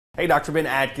Hey, Dr. Ben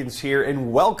Adkins here,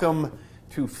 and welcome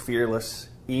to Fearless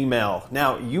Email.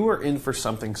 Now, you are in for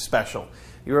something special.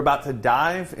 You're about to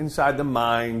dive inside the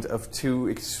mind of two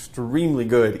extremely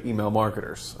good email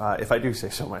marketers, if I do say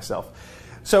so myself.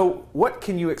 So, what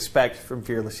can you expect from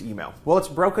Fearless Email? Well, it's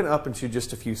broken up into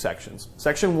just a few sections.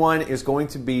 Section 1 is going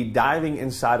to be diving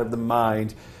inside of the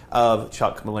mind of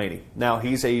Chuck Mullaney. Now,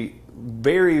 he's a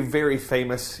very, very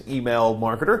famous email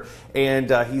marketer, and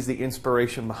he's the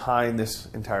inspiration behind this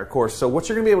entire course. So what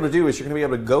you're going to be able to do is you're going to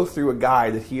be able to go through a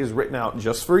guide that he has written out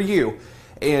just for you,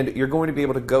 and you're going to be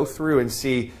able to go through and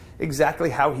see exactly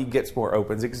how he gets more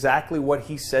opens, exactly what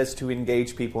he says to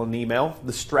engage people in email,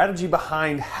 the strategy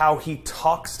behind how he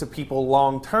talks to people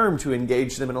long-term to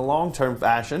engage them in a long-term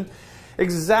fashion,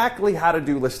 exactly how to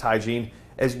do list hygiene,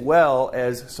 as well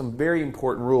as some very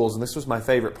important rules, and this was my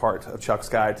favorite part of Chuck's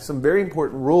guide, some very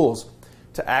important rules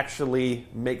to actually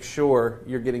make sure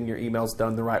you're getting your emails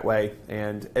done the right way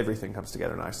and everything comes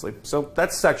together nicely. So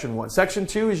that's section 1. Section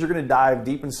 2 is you're going to dive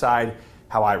deep inside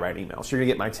how I write emails. You're going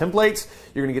to get my templates,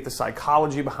 you're going to get the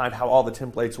psychology behind how all the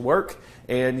templates work,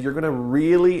 and you're going to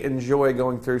really enjoy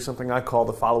going through something I call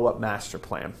the follow-up master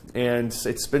plan. And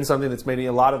it's been something that's made me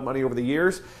a lot of money over the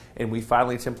years, and we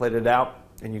finally templated it out,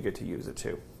 and you get to use it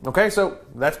too. Okay, so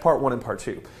that's part 1 and part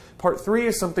 2. Part 3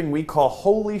 is something we call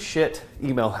holy shit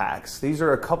email hacks. These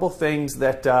are a couple things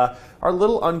that are a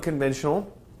little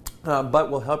unconventional, but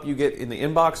will help you get in the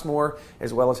inbox more,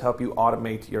 as well as help you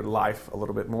automate your life a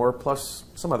little bit more, plus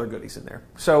some other goodies in there.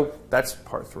 So that's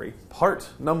part 3. Part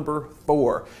number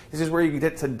 4. This is where you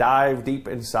get to dive deep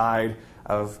inside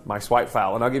of my swipe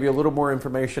file, and I'll give you a little more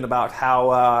information about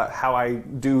how I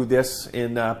do this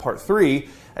in part 3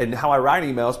 and how I write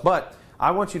emails. But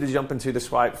I want you to jump into the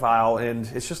swipe file, and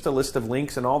it's just a list of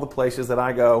links and all the places that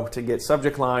I go to get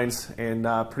subject lines and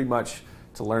pretty much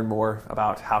to learn more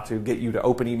about how to get you to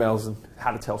open emails and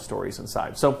how to tell stories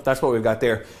inside. So that's what we've got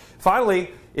there.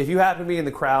 Finally, if you happen to be in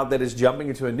the crowd that is jumping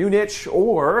into a new niche,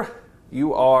 or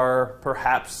you are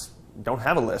perhaps don't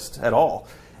have a list at all,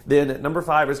 then number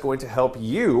 5 is going to help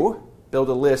you build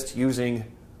a list using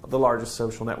the largest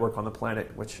social network on the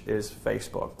planet, which is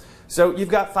Facebook. So you've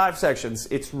got 5 sections.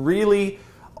 It's really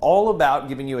all about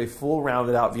giving you a full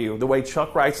rounded out view. The way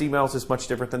Chuck writes emails is much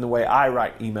different than the way I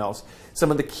write emails. Some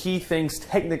of the key things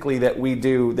technically that we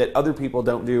do that other people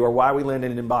don't do, or why we land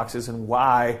in inboxes, and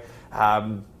why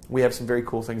we have some very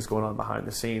cool things going on behind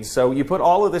the scenes. So you put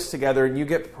all of this together and you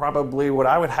get probably what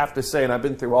I would have to say, and I've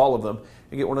been through all of them,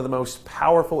 you get one of the most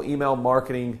powerful email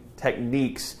marketing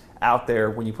techniques out there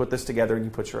when you put this together and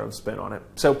you put your own spin on it.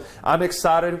 So I'm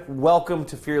excited. Welcome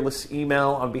to Fearless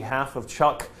Email on behalf of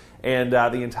Chuck and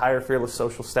the entire Fearless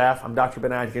Social staff. I'm Dr.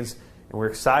 Ben Adkins, and we're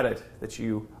excited that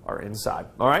you are inside.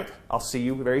 All right, I'll see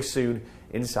you very soon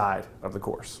inside of the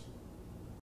course.